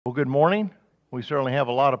Well, good morning. We certainly have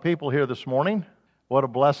a lot of people here this morning. What a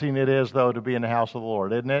blessing it is, though, to be in the house of the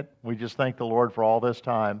Lord, isn't it? We just thank the Lord for all this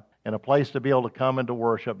time and a place to be able to come and to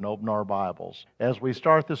worship and open our Bibles. As we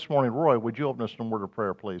start this morning, Roy, would you open us in a word of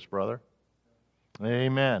prayer, please, brother?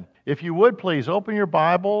 Amen. If you would, please open your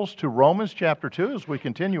Bibles to Romans chapter 2 as we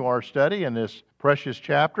continue our study in this precious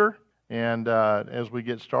chapter. And as we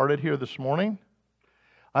get started here this morning,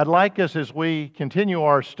 I'd like us, as we continue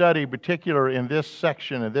our study, particular in this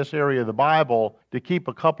section, in this area of the Bible, to keep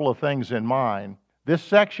a couple of things in mind. This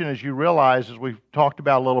section, as you realize, as we've talked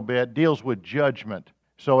about a little bit, deals with judgment.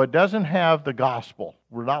 So it doesn't have the gospel.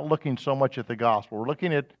 We're not looking so much at the gospel. We're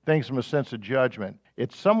looking at things from a sense of judgment.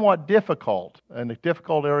 It's somewhat difficult, and a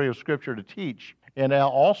difficult area of Scripture to teach, and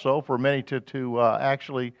also for many to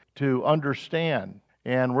actually understand.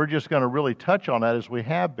 And we're just going to really touch on that as we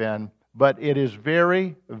have been. But it is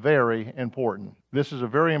very, very important. This is a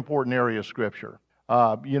very important area of Scripture.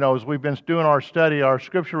 As we've been doing our study, our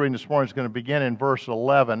Scripture reading this morning is going to begin in verse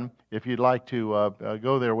 11. If you'd like to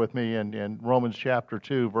go there with me in Romans chapter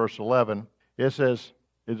 2, verse 11. It says,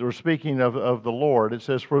 as we're speaking of the Lord, it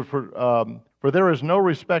says, For there is no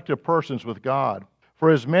respect of persons with God. For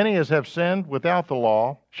as many as have sinned without the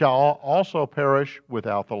law shall also perish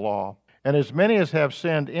without the law. And as many as have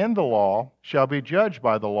sinned in the law shall be judged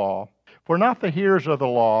by the law. For not the hearers of the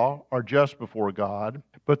law are just before God,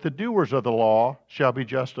 but the doers of the law shall be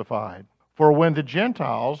justified. For when the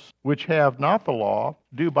Gentiles, which have not the law,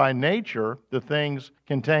 do by nature the things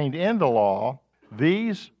contained in the law,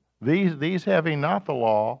 these having not the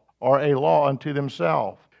law are a law unto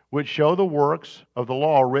themselves, which show the works of the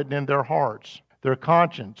law written in their hearts, their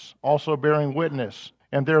conscience also bearing witness,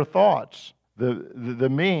 and their thoughts, the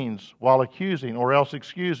means while accusing or else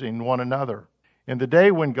excusing one another. In the day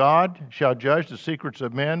when God shall judge the secrets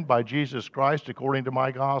of men by Jesus Christ according to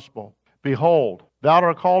my gospel. Behold, thou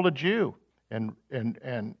art called a Jew, and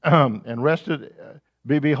rested.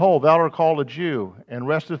 Behold, thou art called a Jew, and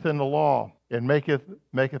resteth in the law, and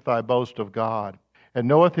maketh thy boast of God, and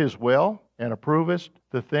knoweth His will, and approvest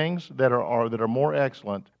the things that are more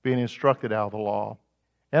excellent, being instructed out of the law.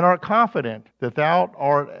 And art confident that thou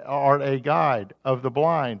art a guide of the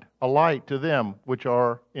blind, a light to them which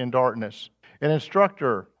are in darkness, an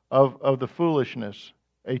instructor of the foolishness,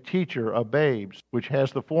 a teacher of babes, which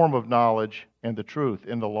has the form of knowledge and the truth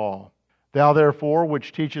in the law. Thou therefore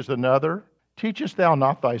which teachest another, teachest thou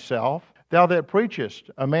not thyself? Thou that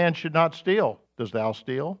preachest, a man should not steal, dost thou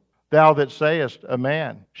steal? Thou that sayest, a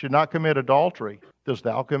man should not commit adultery, dost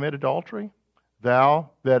thou commit adultery?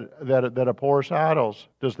 Thou that abhorrest idols,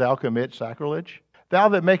 dost thou commit sacrilege? Thou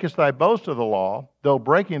that makest thy boast of the law, though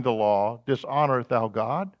breaking the law, dishonorest thou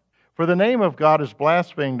God? For the name of God is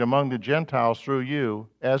blasphemed among the Gentiles through you,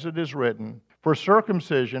 as it is written, For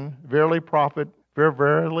circumcision verily profit,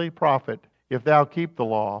 if thou keep the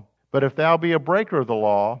law. But if thou be a breaker of the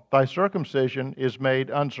law, thy circumcision is made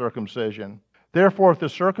uncircumcision. Therefore if the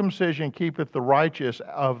circumcision keepeth the righteous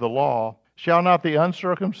of the law, shall not the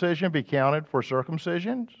uncircumcision be counted for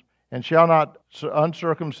circumcision? And shall not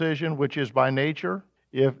uncircumcision, which is by nature,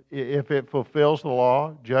 if it fulfills the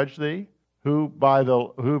law, judge thee? Who by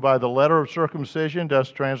the letter of circumcision does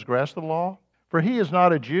transgress the law? For he is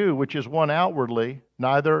not a Jew, which is one outwardly,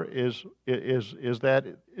 neither is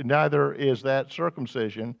that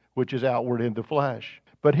circumcision which is outward in the flesh.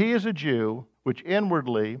 But he is a Jew, which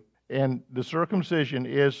inwardly, and the circumcision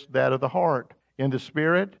is that of the heart, in the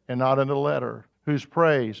spirit and not in the letter, whose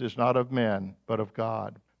praise is not of men, but of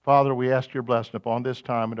God. Father, we ask your blessing upon this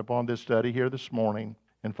time and upon this study here this morning.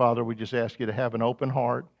 And Father, we just ask you to have an open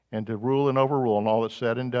heart and to rule and overrule in all that's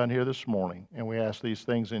said and done here this morning. And we ask these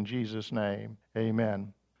things in Jesus' name.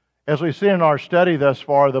 Amen. As we've seen in our study thus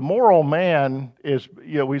far, the moral man is,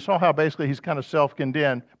 we saw how basically he's kind of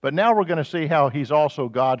self-condemned, but now we're going to see how he's also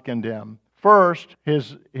God-condemned. First,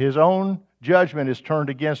 his own judgment is turned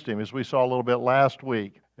against him, as we saw a little bit last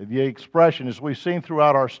week. The expression, as we've seen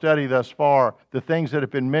throughout our study thus far, the things that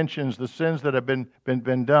have been mentioned, the sins that have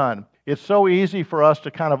been done. It's so easy for us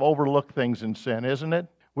to kind of overlook things in sin, isn't it?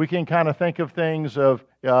 We can kind of think of things of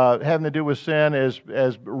having to do with sin as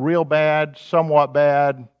real bad, somewhat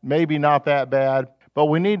bad, maybe not that bad. But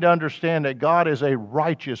we need to understand that God is a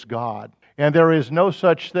righteous God. And there is no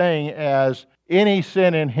such thing as any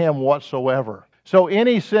sin in Him whatsoever. So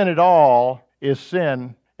any sin at all is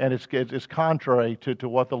sin, and it's contrary to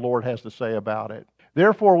what the Lord has to say about it.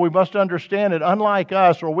 Therefore, we must understand it. Unlike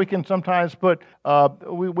us, or we can sometimes put,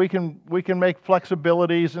 we can make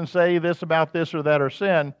flexibilities and say this about this or that or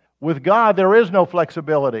sin. With God, there is no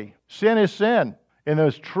flexibility. Sin is sin in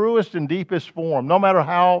its truest and deepest form, no matter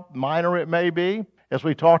how minor it may be. As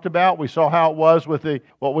we talked about, we saw how it was with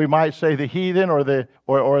what we might say the heathen, or the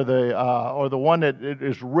one that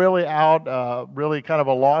is really out, really kind of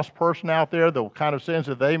a lost person out there, the kind of sins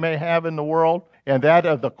that they may have in the world, and that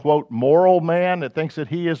of the quote moral man that thinks that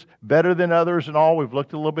he is better than others and all. We've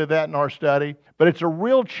looked a little bit at that in our study, but it's a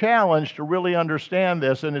real challenge to really understand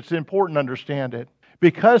this, and it's important to understand it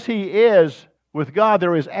because he is with God.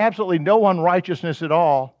 There is absolutely no unrighteousness at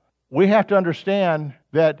all. We have to understand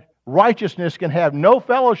that righteousness can have no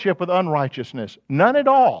fellowship with unrighteousness. None at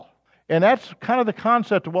all. And that's kind of the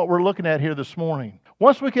concept of what we're looking at here this morning.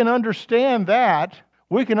 Once we can understand that,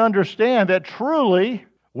 we can understand that truly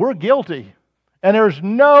we're guilty. And there's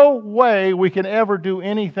no way we can ever do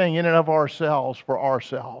anything in and of ourselves for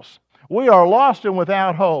ourselves. We are lost and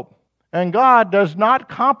without hope. And God does not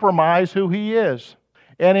compromise who He is.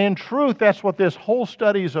 And in truth, that's what this whole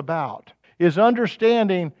study is about, is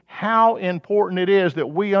understanding how important it is that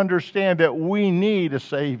we understand that we need a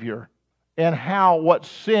Savior and what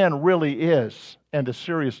sin really is and the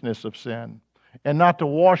seriousness of sin, and not to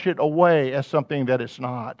wash it away as something that it's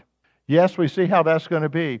not. Yes, we see how that's going to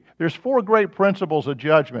be. There's 4 great principles of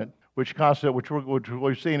judgment which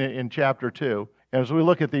we've seen in chapter 2. And as we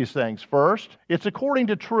look at these things, first, it's according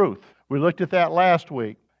to truth. We looked at that last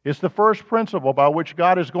week. It's the first principle by which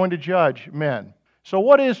God is going to judge men. So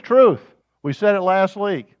what is truth? We said it last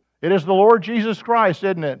week. It is the Lord Jesus Christ,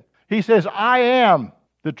 isn't it? He says, I am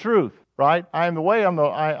the truth, right? I am the way,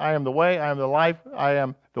 I am the way, I am the life, I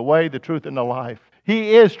am the way, the truth, and the life.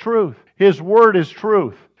 He is truth. His word is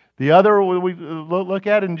truth. The other we look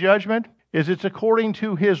at in judgment is it's according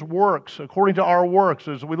to His works, according to our works,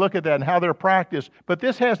 as we look at that and how they're practiced. But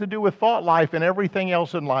this has to do with thought life and everything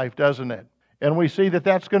else in life, doesn't it? And we see that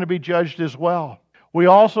that's going to be judged as well. We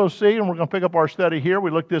also see, and we're going to pick up our study here,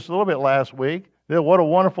 we looked at this a little bit last week, that what a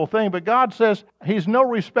wonderful thing. But God says He's no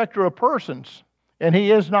respecter of persons, and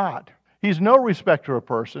He is not. He's no respecter of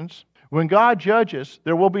persons. When God judges,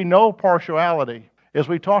 there will be no partiality. As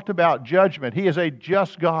we talked about judgment, He is a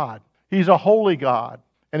just God. He's a holy God,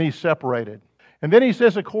 and He's separated. And then He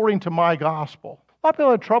says, according to my gospel. A lot of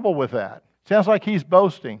people have trouble with that. Sounds like He's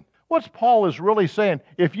boasting. What Paul is really saying,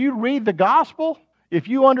 if you read the gospel, if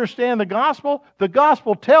you understand the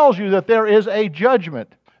gospel tells you that there is a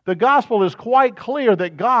judgment. The gospel is quite clear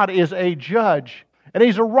that God is a judge, and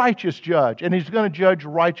He's a righteous judge, and He's going to judge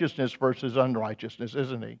righteousness versus unrighteousness,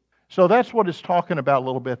 isn't He? So that's what it's talking about a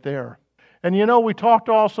little bit there. And we talked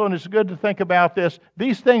also, and it's good to think about this,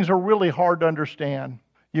 these things are really hard to understand.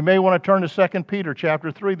 You may want to turn to 2 Peter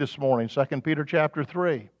chapter 3 this morning, 2 Peter chapter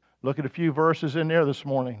 3. Look at a few verses in there this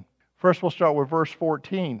morning. First, we'll start with verse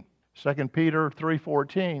 14. 2 Peter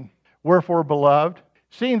 3:14. Wherefore, beloved,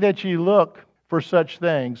 seeing that ye look for such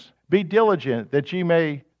things, be diligent that ye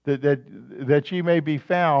may be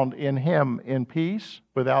found in Him in peace,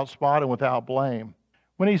 without spot and without blame.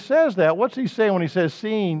 When he says that, what's he saying when he says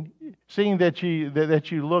seeing that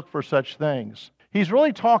you look for such things? He's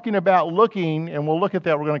really talking about looking, and we'll look at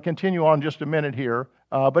that. We're going to continue on just a minute here.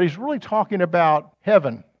 But he's really talking about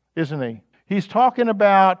heaven, isn't he? He's talking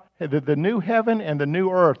about the new heaven and the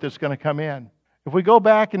new earth that's going to come in. If we go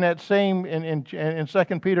back in that same, in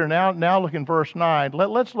 2 Peter, now look in verse 9,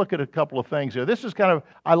 let's look at a couple of things here. This is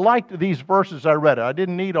I liked these verses I read. I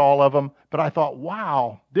didn't need all of them, but I thought,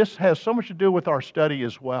 wow, this has so much to do with our study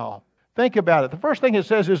as well. Think about it. The first thing it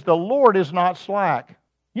says is the Lord is not slack.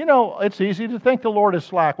 It's easy to think the Lord is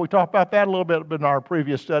slack. We talked about that a little bit in our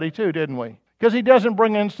previous study too, didn't we? Because He doesn't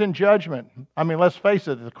bring instant judgment. I mean, let's face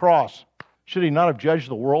it, the cross. Should He not have judged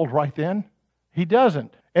the world right then? He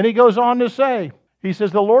doesn't. And He goes on to say, He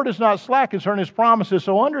says, the Lord is not slack concerning His promises.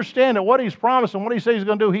 So understand that what He's promised and what He says He's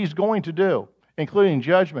going to do, He's going to do, including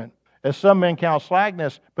judgment. As some men count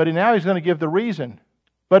slackness, but now He's going to give the reason.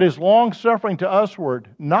 But is long-suffering to usward,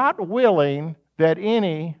 not willing that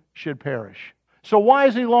any should perish. So why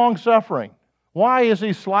is He long-suffering? Why is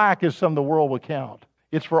He slack, as some of the world would count?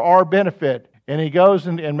 It's for our benefit. And He goes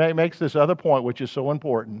and makes this other point, which is so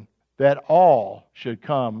important, that all should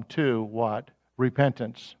come to what?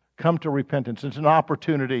 Repentance. Come to repentance. It's an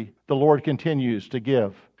opportunity the Lord continues to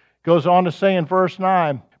give. Goes on to say in verse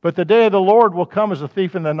 9, but the day of the Lord will come as a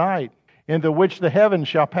thief in the night, in the which the heavens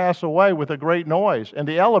shall pass away with a great noise, and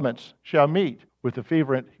the elements shall meet with a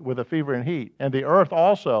fever and heat, and the earth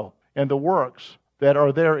also and the works that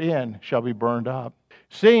are therein shall be burned up.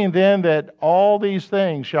 Seeing then that all these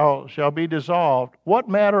things shall be dissolved, what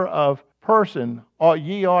manner of person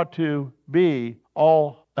ye ought to be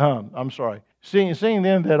Seeing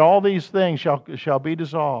then that all these things shall be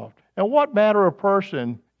dissolved, and what manner of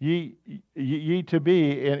person ye to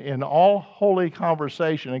be in all holy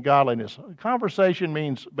conversation and godliness. Conversation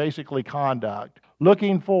means basically conduct.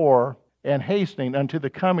 looking for and hastening unto the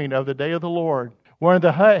coming of the day of the Lord, wherein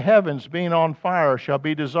the heavens being on fire shall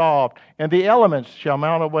be dissolved, and the elements shall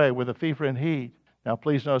mount away with a fervent heat. Now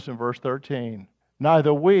please notice in verse 13,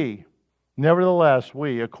 nevertheless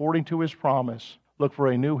we, according to his promise, look for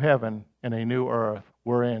a new heaven and a new earth,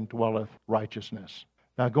 wherein dwelleth righteousness.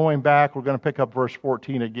 Now going back, we're going to pick up verse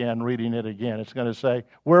 14 again, reading it again. It's going to say,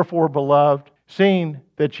 wherefore, beloved, seeing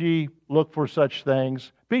that ye look for such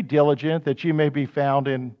things, be diligent that ye may be found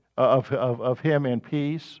of him in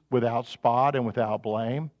peace, without spot and without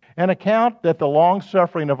blame. And account that the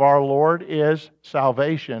long-suffering of our Lord is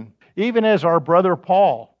salvation, even as our brother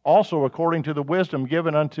Paul, also according to the wisdom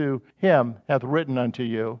given unto him, hath written unto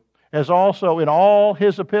you, as also in all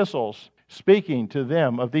his epistles, speaking to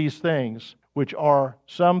them of these things, which are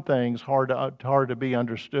some things hard to be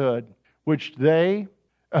understood, which they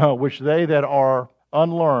that are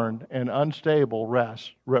unlearned and unstable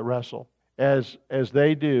wrestle, as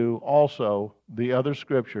they do also the other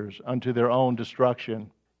scriptures unto their own destruction.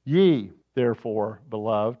 Ye, therefore,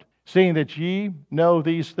 beloved, seeing that ye know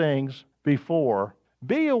these things before,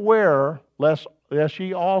 be aware lest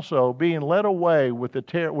ye also, being led away with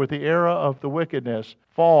the error of the wickedness,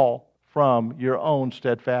 fall from your own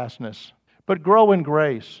steadfastness. But grow in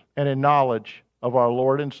grace and in knowledge of our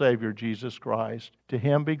Lord and Savior Jesus Christ. To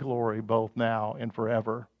him be glory both now and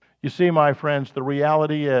forever. You see, my friends, the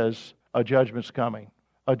reality is a judgment's coming.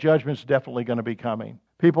 A judgment's definitely going to be coming.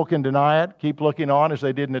 People can deny it, keep looking on as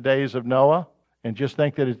they did in the days of Noah, and just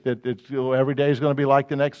think that every day is going to be like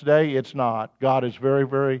the next day. It's not. God is very,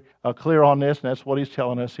 very clear on this, and that's what he's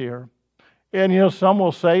telling us here. And, some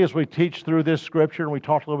will say, as we teach through this scripture, and we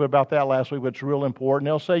talked a little bit about that last week, but it's real important,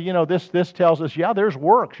 they'll say, this tells us, there's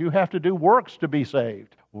works. You have to do works to be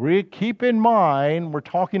saved. Keep in mind, we're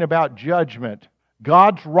talking about judgment,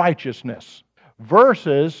 God's righteousness,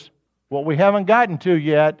 versus what we haven't gotten to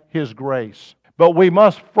yet, his grace. But we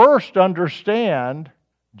must first understand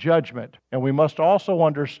judgment, and we must also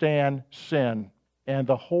understand sin and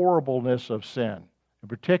the horribleness of sin, and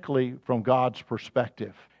particularly from God's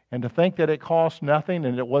perspective. And to think that it cost nothing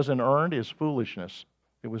and it wasn't earned is foolishness.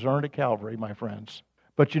 It was earned at Calvary, my friends.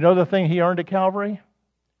 But you know the thing he earned at Calvary?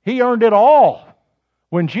 He earned it all.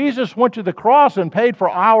 When Jesus went to the cross and paid for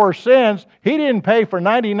our sins, he didn't pay for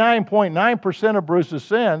 99.9% of Bruce's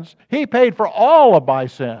sins. He paid for all of my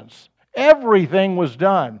sins. Everything was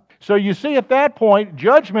done. So you see, at that point,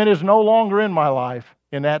 judgment is no longer in my life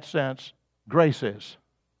in that sense. Grace is.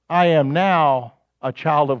 I am now a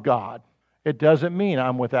child of God. It doesn't mean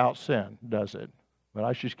I'm without sin, does it? But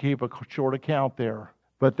I should keep a short account there.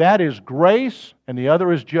 But that is grace, and the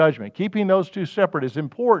other is judgment. Keeping those two separate is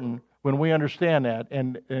important when we understand that,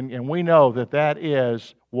 and we know that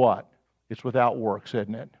is what? It's without works,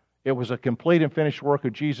 isn't it? It was a complete and finished work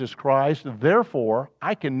of Jesus Christ. Therefore,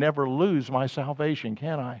 I can never lose my salvation,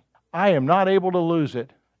 can I? I am not able to lose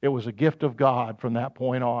it. It was a gift of God from that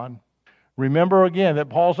point on. Remember again that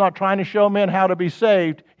Paul's not trying to show men how to be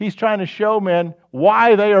saved. He's trying to show men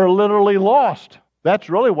why they are literally lost. That's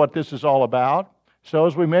really what this is all about. So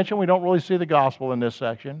as we mentioned, we don't really see the gospel in this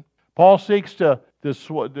section. Paul seeks to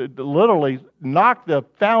literally knock the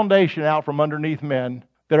foundation out from underneath men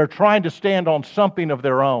that are trying to stand on something of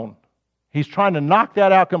their own. He's trying to knock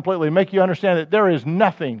that out completely, make you understand that there is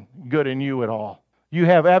nothing good in you at all. You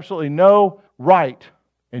have absolutely no right,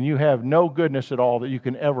 and you have no goodness at all that you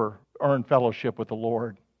can ever earn fellowship with the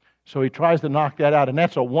Lord. So he tries to knock that out, and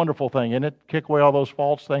that's a wonderful thing, isn't it? Kick away all those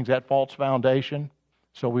false things, that false foundation.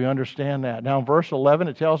 So we understand that. Now in verse 11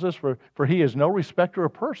 it tells us, for he is no respecter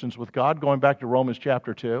of persons with God, going back to Romans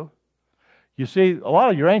chapter 2. You see, a lot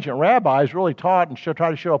of your ancient rabbis really taught and try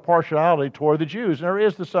to show a partiality toward the Jews, and there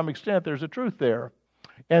is to some extent, there's a truth there.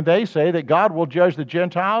 And they say that God will judge the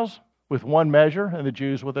Gentiles with one measure and the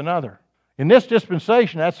Jews with another. In this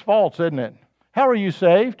dispensation, that's false, isn't it? How are you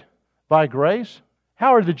saved? By grace.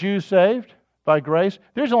 How are the Jews saved? By grace.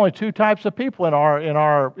 There's only two types of people in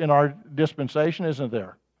our dispensation, isn't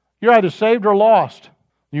there? You're either saved or lost.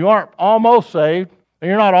 You aren't almost saved, and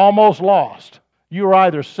you're not almost lost. You are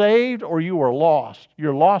either saved or you are lost.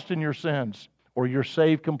 You're lost in your sins, or you're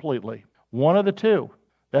saved completely. One of the two.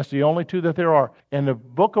 That's the only two that there are. In the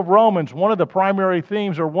book of Romans, one of the primary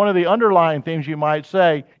themes, or one of the underlying themes you might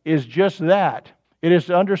say, is just that. It is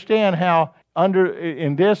to understand how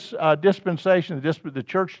in this dispensation, the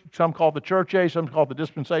church, some call it the church age, some call it the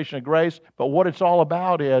dispensation of grace, but what it's all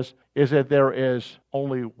about is that there is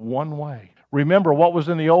only one way. Remember, what was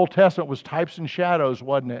in the Old Testament was types and shadows,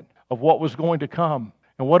 wasn't it, of what was going to come.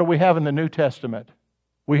 And what do we have in the New Testament?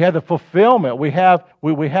 We have the fulfillment. We have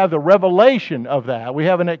the revelation of that. We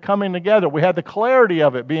have it coming together. We have the clarity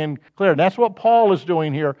of it being clear. And that's what Paul is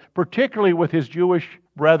doing here, particularly with his Jewish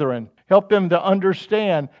brethren. Help them to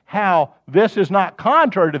understand how this is not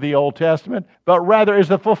contrary to the Old Testament, but rather is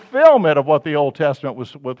the fulfillment of what the Old Testament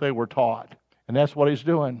was, what they were taught. And that's what he's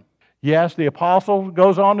doing. Yes, the apostle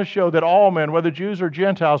goes on to show that all men, whether Jews or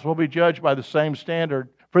Gentiles, will be judged by the same standard.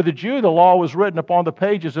 For the Jew, the law was written upon the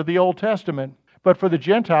pages of the Old Testament. But for the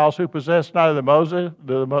Gentiles who possessed neither Moses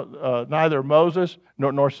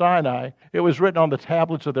nor Sinai, it was written on the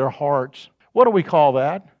tablets of their hearts. What do we call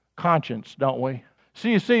that? Conscience, don't we? So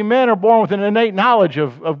you see, men are born with an innate knowledge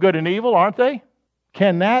of good and evil, aren't they?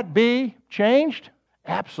 Can that be changed?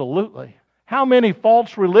 Absolutely. How many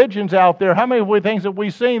false religions out there, how many things have we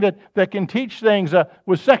seen that can teach things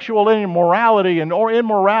with sexual immorality or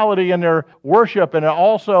immorality in their worship, and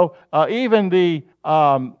also even the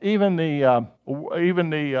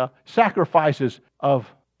sacrifices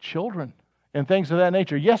of children and things of that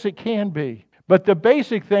nature? Yes, it can be. But the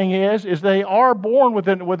basic thing is they are born with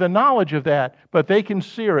a knowledge of that, but they can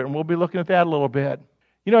sear it, and we'll be looking at that a little bit.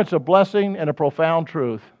 You know, it's a blessing and a profound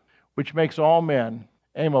truth which makes all men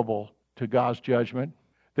amenable to God's judgment,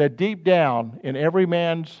 that deep down in every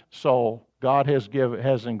man's soul, God has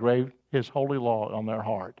engraved His holy law on their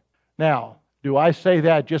heart. Now, do I say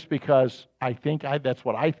that just because I think that's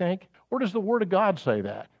what I think? Or does the Word of God say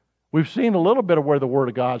that? We've seen a little bit of where the Word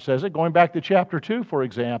of God says it. Going back to chapter 2, for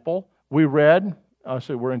example, we read,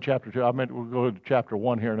 we're in chapter 2. We'll go to chapter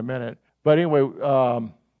 1 here in a minute. But anyway,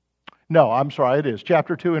 it is.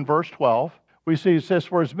 Chapter 2 and verse 12. We see it says,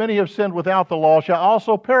 "For as many have sinned without the law shall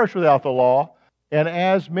also perish without the law, and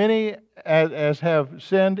as many as have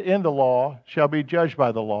sinned in the law shall be judged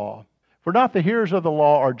by the law. For not the hearers of the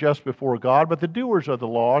law are just before God, but the doers of the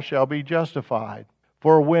law shall be justified.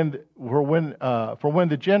 For when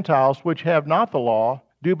the Gentiles, which have not the law,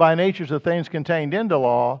 do by nature the things contained in the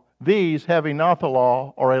law, these, having not the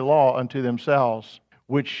law, are a law unto themselves,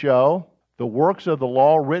 which show the works of the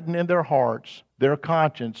law written in their hearts, their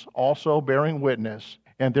conscience also bearing witness,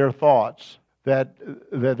 and their thoughts that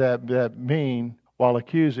mean while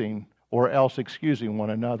accusing or else excusing one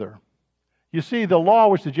another." You see, the law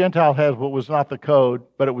which the Gentile has was not the code,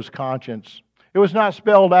 but it was conscience. It was not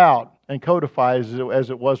spelled out and codified as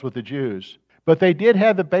it was with the Jews. But they did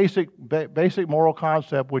have the basic moral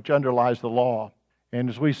concept which underlies the law. And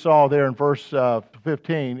as we saw there in verse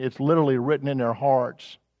 15, it's literally written in their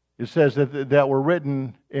hearts. It says that were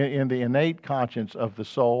written in the innate conscience of the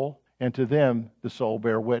soul, and to them the soul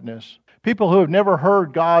bear witness. People who have never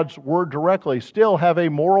heard God's word directly still have a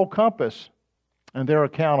moral compass, and they're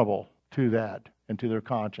accountable to that and to their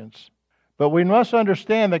conscience. But we must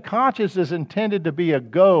understand that conscience is intended to be a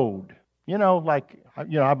goad. I'm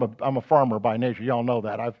a farmer by nature. Y'all know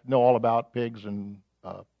that. I know all about pigs and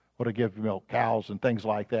what to give milk, cows and things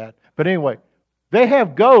like that. But anyway, they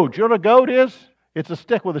have goads. You know what a goad is? It's a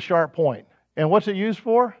stick with a sharp point. And what's it used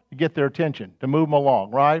for? To get their attention, to move them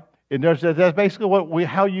along, right? And that's basically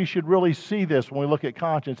how you should really see this when we look at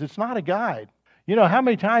conscience. It's not a guide. You know, how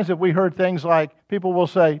many times have we heard things like people will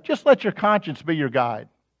say, just let your conscience be your guide?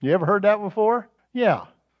 You ever heard that before? Yeah.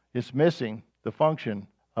 It's missing the function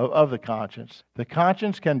of the conscience. The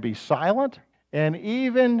conscience can be silent and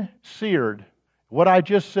even seared. What I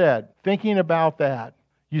just said, thinking about that.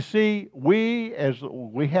 You see, we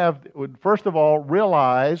have, first of all,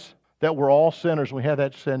 realize that we're all sinners. We have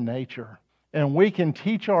that sin nature. And we can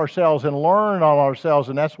teach ourselves and learn on ourselves,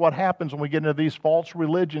 and that's what happens when we get into these false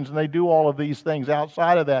religions and they do all of these things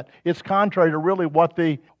outside of that. It's contrary to really what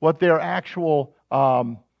their actual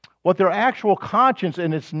conscience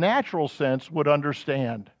in its natural sense would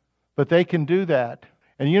understand. But they can do that.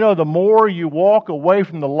 And you know, the more you walk away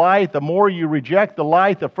from the light, the more you reject the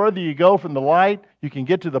light, the further you go from the light, you can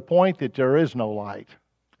get to the point that there is no light.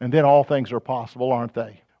 And then all things are possible, aren't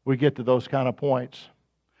they? We get to those kind of points.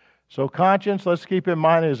 So conscience, let's keep in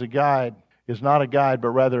mind, is a guide. Is not a guide, but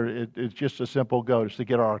rather it's just a simple goad. It's to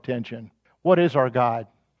get our attention. What is our guide?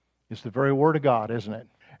 It's the very Word of God, isn't it?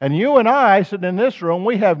 And you and I, sitting in this room,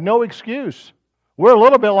 we have no excuse. We're a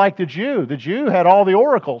little bit like the Jew. The Jew had all the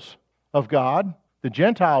oracles of God. The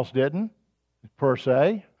Gentiles didn't, per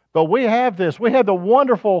se. But we have this. We have the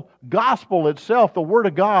wonderful gospel itself, the Word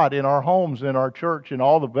of God, in our homes, in our church, and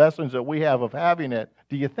all the blessings that we have of having it.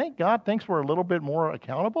 Do you think God thinks we're a little bit more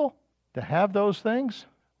accountable to have those things?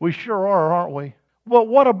 We sure are, aren't we? Well,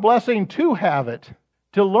 what a blessing to have it,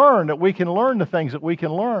 to learn that we can learn the things that we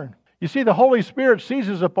can learn. You see, the Holy Spirit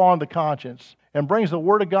seizes upon the conscience and brings the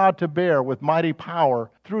Word of God to bear with mighty power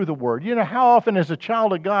through the Word. You know, how often as a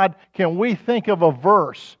child of God can we think of a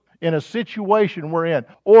verse in a situation we're in.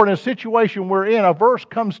 Or in a situation we're in, a verse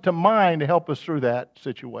comes to mind to help us through that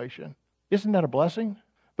situation. Isn't that a blessing?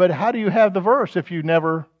 But how do you have the verse if you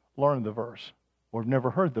never learned the verse or have never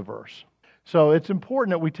heard the verse? So it's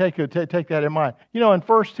important that we take that in mind. You know, in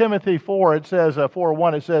 1 Timothy 4, it says,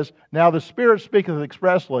 4:1, it says, "Now the Spirit speaketh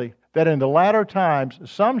expressly, that in the latter times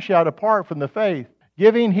some shall depart from the faith,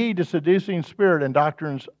 giving heed to seducing spirit and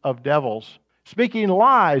doctrines of devils, speaking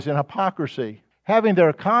lies and hypocrisy, having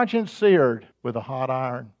their conscience seared with a hot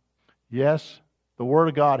iron." Yes, the Word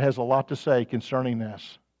of God has a lot to say concerning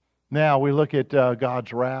this. Now we look at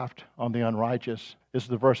God's wrath on the unrighteous. This is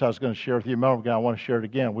the verse I was going to share with you a moment ago. I want to share it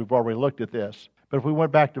again. We've already looked at this. But if we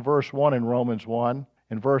went back to verse 1 in Romans 1,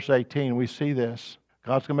 in verse 18, we see this.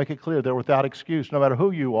 God's going to make it clear they're without excuse, no matter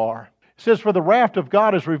who you are. It says, "For the wrath of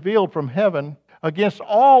God is revealed from heaven against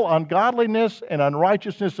all ungodliness and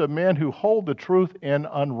unrighteousness of men who hold the truth in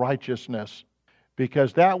unrighteousness,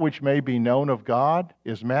 because that which may be known of God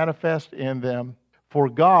is manifest in them, for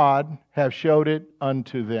God hath showed it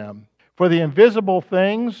unto them. For the invisible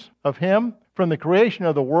things of Him from the creation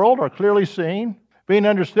of the world are clearly seen, being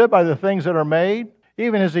understood by the things that are made,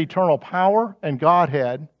 even His eternal power and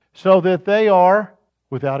Godhead, so that they are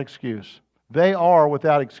without excuse." They are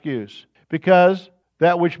without excuse. Because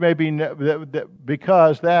that when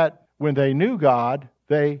they knew God,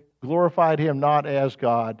 they glorified Him not as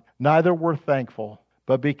God, neither were thankful,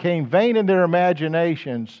 but became vain in their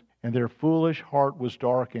imaginations, and their foolish heart was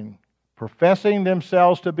darkened. Professing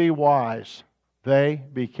themselves to be wise, they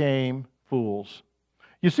became fools.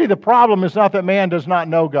 You see, the problem is not that man does not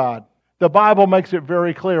know God. The Bible makes it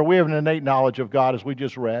very clear. We have an innate knowledge of God, as we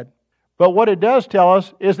just read. But what it does tell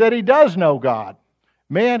us is that he does know God.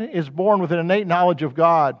 Man is born with an innate knowledge of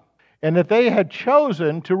God, and that they had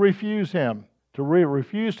chosen to refuse Him, to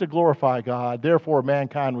refuse to glorify God. Therefore,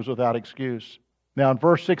 mankind was without excuse. Now, in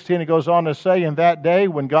verse 16, it goes on to say, "In that day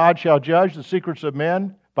when God shall judge the secrets of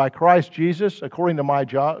men by Christ Jesus, according to my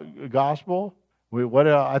gospel." What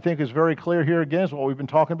I think is very clear here again is what we've been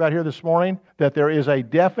talking about here this morning, that there is a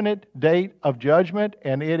definite date of judgment,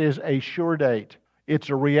 and it is a sure date. It's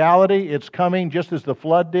a reality. It's coming just as the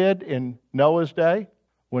flood did in Noah's day,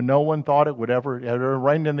 when no one thought it would ever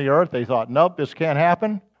rain in the earth. They thought, nope, this can't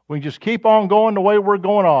happen. We can just keep on going the way we're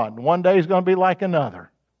going on. One day is going to be like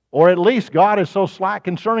another. Or at least God is so slack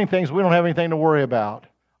concerning things we don't have anything to worry about.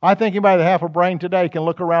 I think anybody that have a brain today can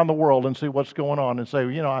look around the world and see what's going on and say,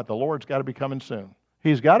 you know, the Lord's got to be coming soon.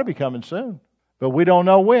 He's got to be coming soon. But we don't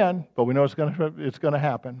know when, but we know it's going to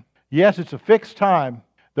happen. Yes, it's a fixed time,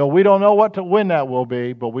 though we don't know when that will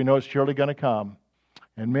be, but we know it's surely going to come.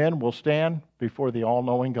 And men will stand before the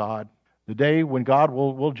all-knowing God, the day when God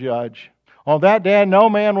will judge. On that day, no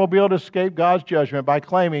man will be able to escape God's judgment by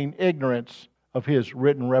claiming ignorance of His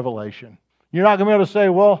written revelation. You're not going to be able to say,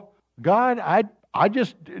 well, God,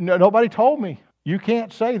 nobody told me. You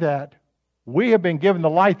can't say that. We have been given the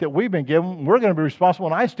light that we've been given. We're going to be responsible.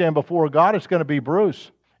 When I stand before God, it's going to be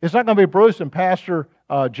Bruce. It's not going to be Bruce and Pastor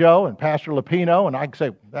Joe and Pastor Lupino, and I can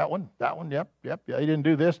say, that one, yep, they didn't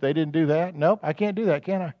do this, they didn't do that. Nope, I can't do that,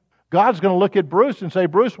 can I? God's going to look at Bruce and say,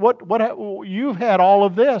 Bruce, what you've had all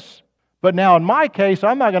of this. But now in my case,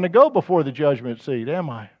 I'm not going to go before the judgment seat, am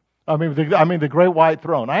I? I mean the great white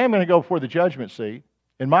throne. I am going to go before the judgment seat.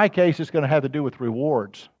 In my case, it's going to have to do with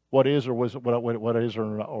rewards. What is or what is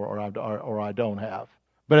or I don't have.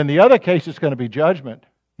 But in the other case, it's going to be judgment.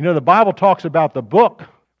 You know, the Bible talks about the book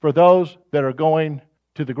for those that are going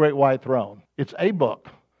to the great white throne. It's a book.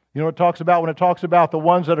 You know what it talks about when it talks about the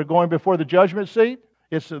ones that are going before the judgment seat?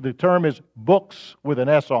 The term is books with an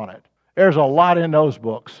S on it. There's a lot in those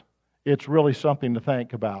books. It's really something to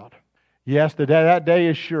think about. Yes, that day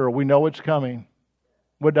is sure. We know it's coming.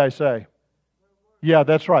 What did I say? Yeah,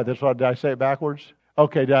 that's right. That's what, did I say it backwards?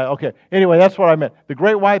 Okay. Anyway, that's what I meant. The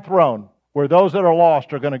great white throne, where those that are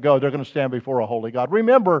lost are going to go. They're going to stand before a holy God.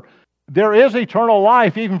 Remember, there is eternal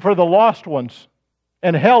life even for the lost ones.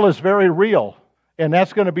 And hell is very real. And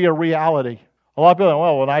that's going to be a reality. A lot of people think,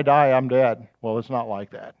 well, when I die, I'm dead. Well, it's not like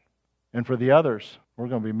that. And for the others, we're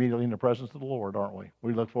going to be immediately in the presence of the Lord, aren't we?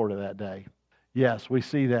 We look forward to that day. Yes, we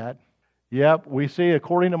see that. Yep, we see,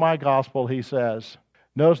 according to my gospel, he says,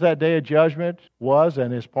 notice that day of judgment was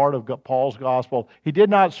and is part of Paul's gospel. He did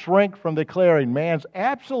not shrink from declaring man's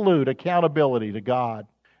absolute accountability to God.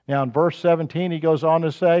 Now in verse 17 he goes on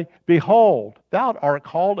to say, behold, thou art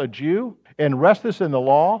called a Jew, and restest in the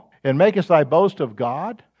law, and makest thy boast of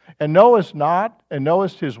God, and knowest not, and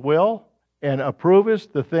knowest His will, and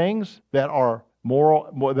approvest the things that are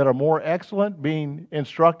more excellent, being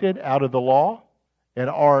instructed out of the law, and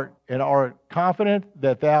art confident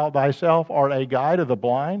that thou thyself art a guide of the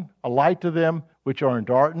blind, a light to them which are in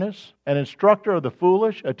darkness, an instructor of the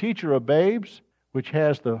foolish, a teacher of babes, which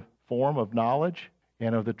has the form of knowledge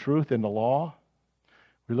and of the truth in the law.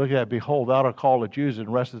 We look at, behold, thou art called a Jew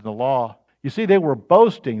and rested in the law. You see, they were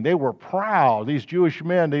boasting. They were proud. These Jewish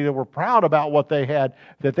men, they were proud about what they had,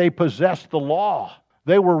 that they possessed the law.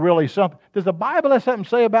 They were really something. Does the Bible have something to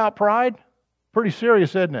say about pride? Pretty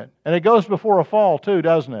serious, isn't it? And it goes before a fall too,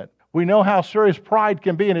 doesn't it? We know how serious pride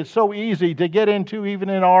can be, and it's so easy to get into even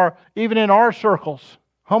in our circles.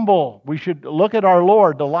 Humble. We should look at our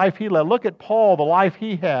Lord, the life He led. Look at Paul, the life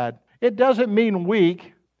he had. It doesn't mean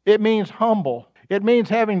weak. It means humble. It means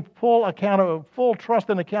having full trust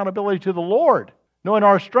and accountability to the Lord, knowing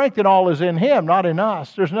our strength and all is in Him, not in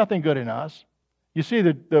us. There's nothing good in us. You see,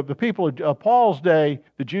 the people of Paul's day,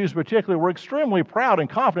 the Jews particularly, were extremely proud and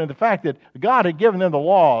confident in the fact that God had given them the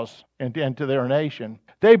laws and to their nation.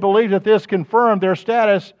 They believed that this confirmed their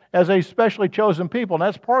status as a specially chosen people. And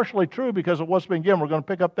that's partially true because of what's been given. We're going to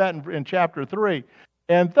pick up that in chapter 3.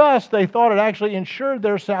 And thus, they thought it actually ensured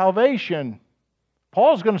their salvation.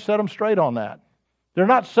 Paul's going to set them straight on that. They're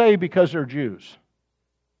not saved because they're Jews.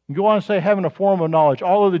 You go on and say, having a form of knowledge.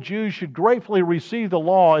 Although the Jews should gratefully receive the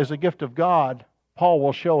law as a gift of God, Paul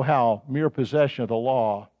will show how mere possession of the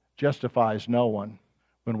law justifies no one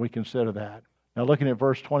when we consider that. Now looking at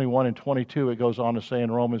verse 21 and 22, it goes on to say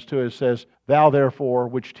in Romans 2, it says, Thou therefore,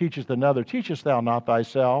 which teachest another, teachest thou not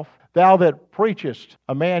thyself? Thou that preachest,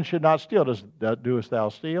 a man should not steal, doest thou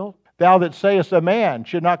steal? Thou that sayest a man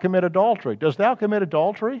should not commit adultery, dost thou commit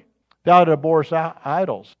adultery? Thou that abhorrest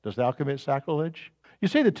idols, dost thou commit sacrilege? You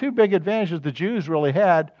see, the two big advantages the Jews really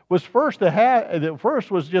had was first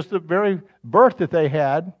was just the very birth that they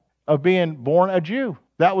had of being born a Jew.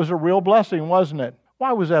 That was a real blessing, wasn't it?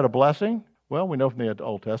 Why was that a blessing? Well, we know from the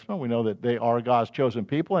Old Testament, we know that they are God's chosen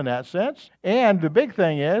people in that sense. And the big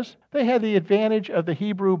thing is, they had the advantage of the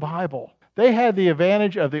Hebrew Bible. They had the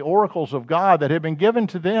advantage of the oracles of God that had been given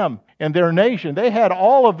to them and their nation. They had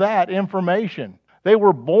all of that information. They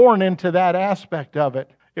were born into that aspect of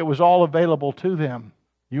it. It was all available to them.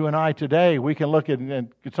 You and I today, we can look at, and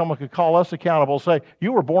someone could call us accountable, say,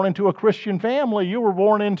 you were born into a Christian family, you were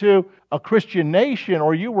born into a Christian nation,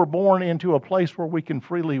 or you were born into a place where we can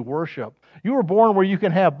freely worship. You were born where you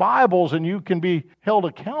can have Bibles and you can be held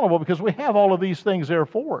accountable because we have all of these things there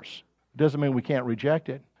for us. It doesn't mean we can't reject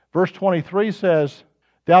it. Verse 23 says,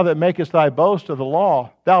 Thou that makest thy boast of the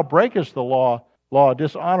law, thou breakest the law,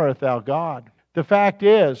 dishonoreth thou God. The fact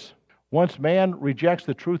is, once man rejects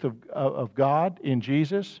the truth of God in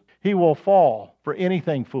Jesus, he will fall for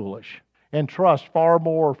anything foolish and trust far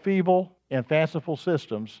more feeble and fanciful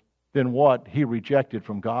systems than what he rejected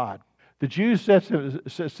from God. The Jews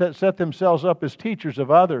set themselves up as teachers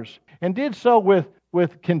of others and did so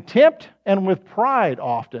with contempt and with pride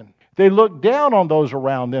often. They looked down on those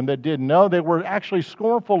around them that didn't know. They were actually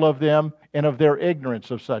scornful of them and of their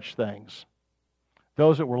ignorance of such things.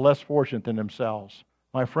 Those that were less fortunate than themselves.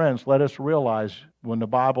 My friends, let us realize when the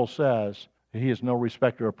Bible says that He is no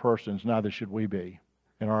respecter of persons, neither should we be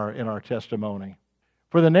in our testimony.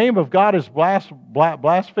 For the name of God is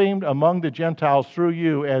blasphemed among the Gentiles through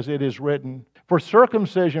you, as it is written, For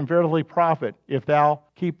circumcision verily profit, if thou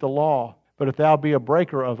keep the law. But if thou be a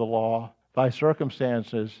breaker of the law, thy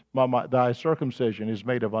circumcision is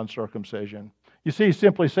made of uncircumcision. You see,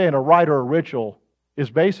 simply saying a rite or a ritual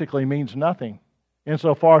basically means nothing.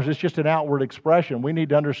 Insofar as it's just an outward expression, we need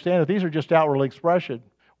to understand that these are just outward expression.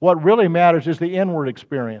 What really matters is the inward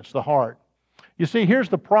experience, the heart. You see, here's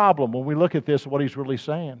the problem when we look at this, what he's really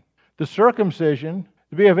saying. The circumcision,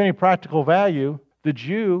 to be of any practical value, the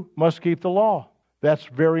Jew must keep the law. That's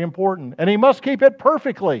very important. And he must keep it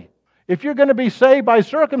perfectly. If you're going to be saved by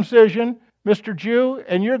circumcision, Mr. Jew,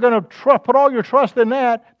 and you're going to put all your trust in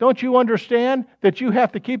that, don't you understand that you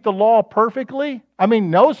have to keep the law perfectly? I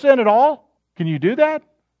mean, no sin at all? Can you do that?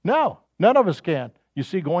 No, none of us can. You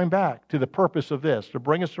see, going back to the purpose of this, to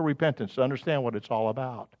bring us to repentance, to understand what it's all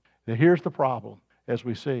about. Now, here's the problem, as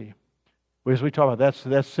we see. As we talk about,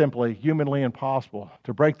 that's simply humanly impossible.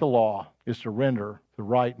 To break the law is to render the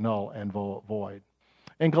right null and void.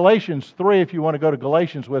 In Galatians 3, if you want to go to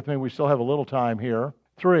Galatians with me, we still have a little time here.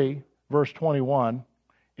 3, verse 21,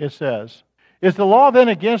 it says, Is the law then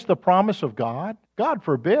against the promise of God? God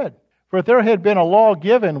forbid. For if there had been a law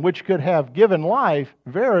given which could have given life,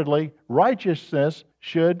 verily righteousness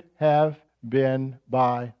should have been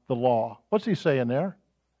by the law. What's he saying there?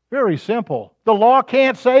 Very simple. The law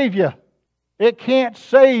can't save you. It can't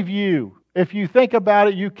save you. If you think about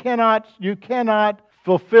it, you cannot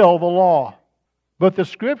fulfill the law. But the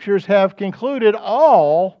Scriptures have concluded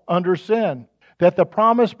all under sin, that the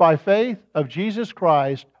promise by faith of Jesus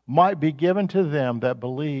Christ might be given to them that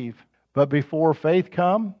believe. But before faith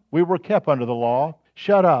come, we were kept under the law,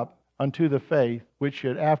 shut up unto the faith which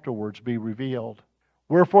should afterwards be revealed.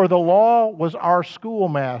 Wherefore the law was our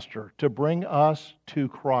schoolmaster to bring us to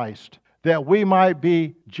Christ, that we might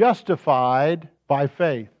be justified by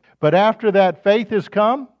faith. But after that faith is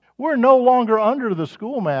come, we're no longer under the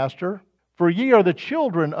schoolmaster, for ye are the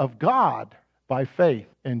children of God by faith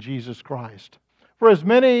in Jesus Christ. For as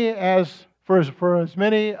many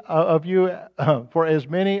of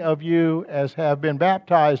you as have been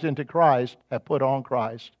baptized into Christ have put on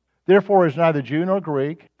Christ. Therefore is neither Jew nor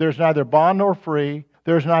Greek, there is neither bond nor free,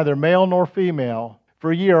 there is neither male nor female,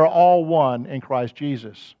 for ye are all one in Christ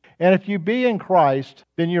Jesus. And if you be in Christ,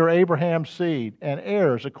 then you are Abraham's seed, and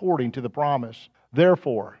heirs according to the promise.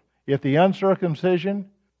 Therefore, if the uncircumcision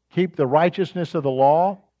keep the righteousness of the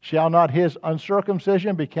law, shall not his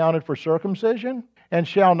uncircumcision be counted for circumcision? And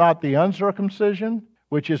shall not the uncircumcision,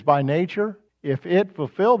 which is by nature, if it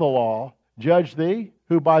fulfill the law, judge thee,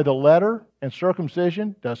 who by the letter and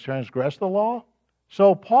circumcision does transgress the law?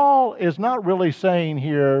 So Paul is not really saying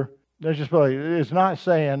here, is not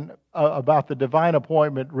saying about the divine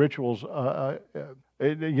appointment rituals, about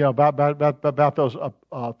those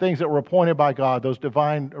things that were appointed by God, those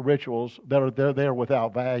divine rituals that are there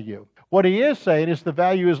without value. What he is saying is the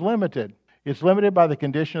value is limited. It's limited by the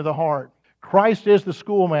condition of the heart. Christ is the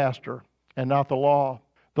schoolmaster and not the law.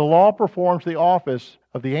 The law performs the office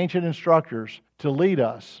of the ancient instructors to lead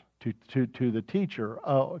us to the teacher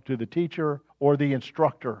or the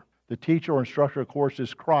instructor. The teacher or instructor, of course,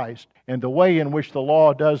 is Christ, and the way in which the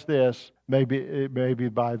law does this may be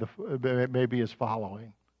as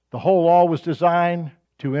following. The whole law was designed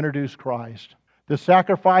to introduce Christ. The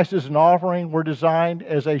sacrifices and offering were designed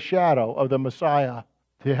as a shadow of the Messiah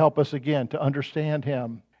to help us again to understand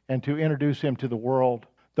Him and to introduce Him to the world.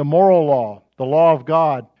 The moral law, the law of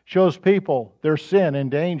God, shows people their sin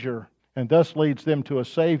and danger, and thus leads them to a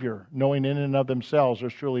Savior, knowing in and of themselves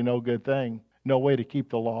there's truly no good thing, no way to keep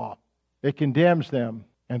the law. It condemns them,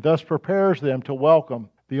 and thus prepares them to welcome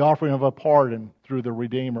the offering of a pardon through the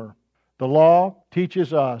Redeemer. The law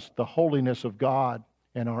teaches us the holiness of God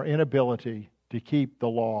and our inability to keep the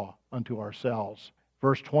law unto ourselves.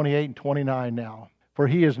 Verse 28 and 29 now. For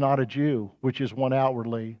he is not a Jew, which is one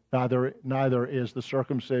outwardly, neither is the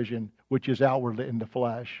circumcision, which is outwardly in the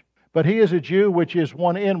flesh. But he is a Jew, which is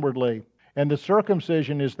one inwardly, and the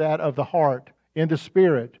circumcision is that of the heart, in the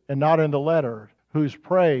spirit, and not in the letter, whose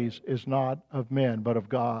praise is not of men, but of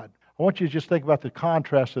God. I want you to just think about the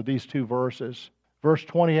contrast of these two verses. Verse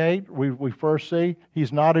 28, we first see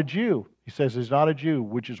he's not a Jew. He says he's not a Jew,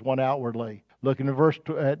 which is one outwardly. Looking at verse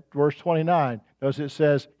 29, notice it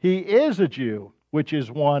says he is a Jew, which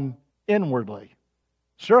is one inwardly.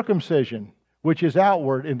 Circumcision, which is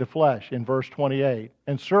outward in the flesh, in verse 28.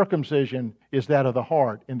 And circumcision is that of the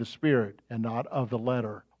heart, in the spirit, and not of the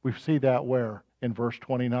letter. We see that where? In verse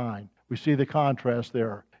 29. We see the contrast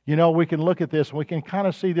there. You know, we can look at this, and we can kind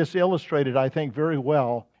of see this illustrated, I think, very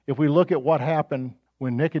well if we look at what happened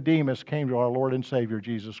when Nicodemus came to our Lord and Savior,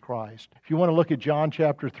 Jesus Christ. If you want to look at John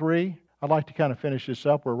chapter 3, I'd like to kind of finish this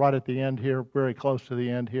up. We're right at the end here, very close to the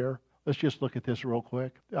end here. Let's just look at this real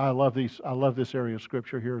quick. I love this area of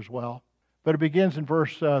Scripture here as well. But it begins in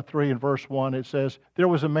verse 3 and verse 1. It says, There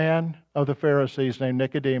was a man of the Pharisees named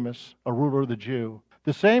Nicodemus, a ruler of the Jews.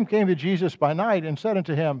 The same came to Jesus by night and said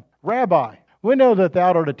unto him, Rabbi, we know that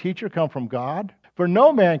thou art a teacher come from God. For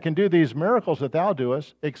no man can do these miracles that thou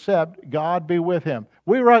doest, except God be with him.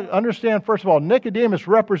 We understand, first of all, Nicodemus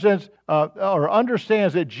represents or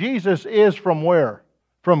understands that Jesus is from where?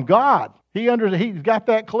 From God. He got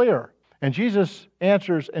that clear. And Jesus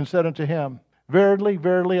answers and said unto him, Verily,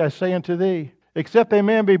 verily, I say unto thee, except a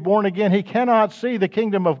man be born again, he cannot see the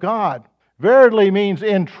kingdom of God. Verily means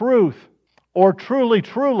in truth, or truly,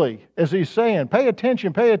 truly, as he's saying. Pay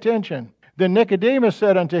attention, pay attention. Then Nicodemus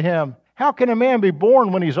said unto him, How can a man be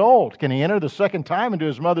born when he's old? Can he enter the second time into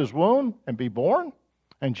his mother's womb and be born?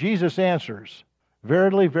 And Jesus answers,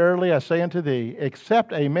 Verily, verily, I say unto thee,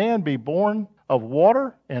 except a man be born of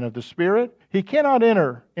water and of the Spirit, he cannot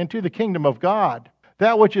enter into the kingdom of God.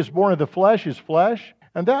 That which is born of the flesh is flesh,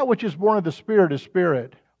 and that which is born of the Spirit is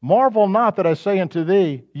spirit. Marvel not that I say unto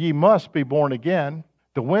thee, Ye must be born again.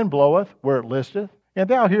 The wind bloweth where it listeth, and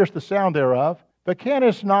thou hearest the sound thereof, but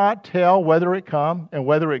canst not tell whether it come and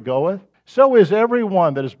whether it goeth. So is every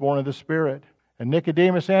one that is born of the Spirit. And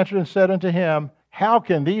Nicodemus answered and said unto him, How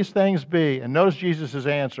can these things be? And notice Jesus'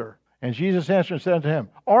 answer. And Jesus answered and said unto him,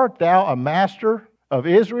 Art thou a master of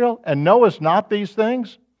Israel, and knowest not these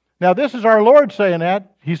things? Now this is our Lord saying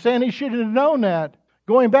that. He's saying he should have known that.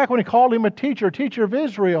 Going back when he called him a teacher of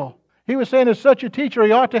Israel. He was saying as such a teacher,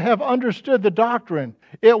 he ought to have understood the doctrine.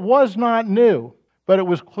 It was not new, but it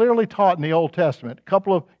was clearly taught in the Old Testament. A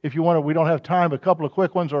couple of, if you want to, we don't have time, but a couple of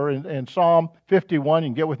quick ones are in Psalm 51. You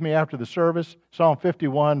can get with me after the service. Psalm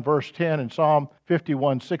 51, verse 10, and Psalm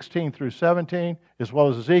 51, 16 through 17, as well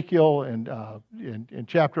as Ezekiel in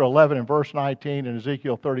chapter 11 and verse 19, and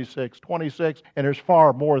Ezekiel 36, 26. And there's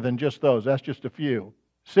far more than just those. That's just a few.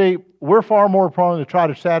 See, we're far more prone to try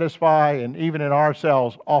to satisfy, and even in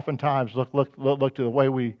ourselves, oftentimes look to the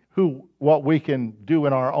way what we can do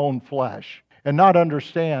in our own flesh, and not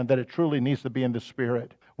understand that it truly needs to be in the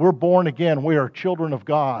Spirit. We're born again. We are children of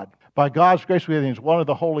God. By God's grace, we have one of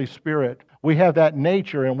the Holy Spirit. We have that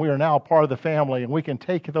nature, and we are now part of the family, and we can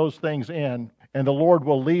take those things in, and the Lord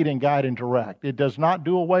will lead and guide and direct. It does not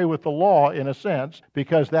do away with the law in a sense,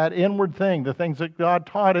 because that inward thing, the things that God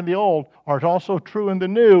taught in the old, are also true in the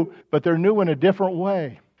new, but they're new in a different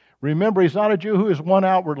way. Remember, He's not a Jew who is one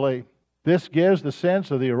outwardly. This gives the sense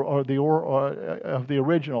of the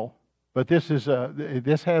original, but this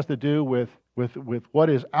has to do with what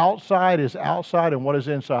is outside and what is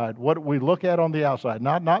inside. What we look at on the outside,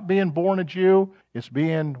 not being born a Jew. It's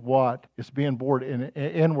being what? It's being born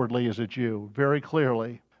inwardly as a Jew, very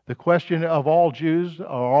clearly. The question of all Jews, are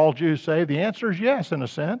all Jews saved? The answer is yes, in a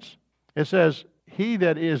sense. It says, he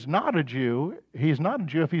that is not a Jew, he's not a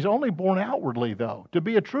Jew if he's only born outwardly, though. To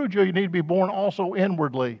be a true Jew, you need to be born also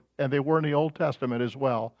inwardly. And they were in the Old Testament as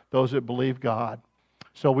well, those that believe God.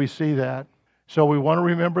 So we see that. So we want to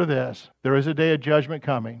remember this. There is a day of judgment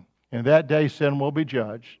coming. And that day sin will be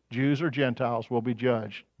judged. Jews or Gentiles will be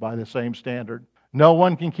judged by the same standard. No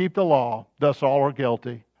one can keep the law, thus all are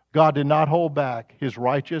guilty. God did not hold back His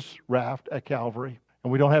righteous wrath at Calvary.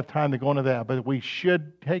 And we don't have time to go into that, but we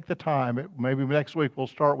should take the time. Maybe next week we'll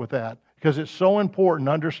start with that. Because it's so important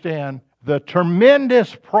to understand the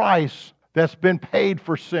tremendous price that's been paid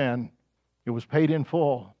for sin. It was paid in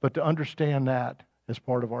full. But to understand that is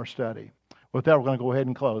part of our study. With that, we're going to go ahead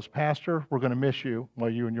and close. Pastor, we're going to miss you while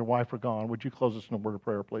you and your wife are gone. Would you close us in a word of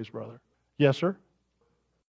prayer, please, brother? Yes, sir?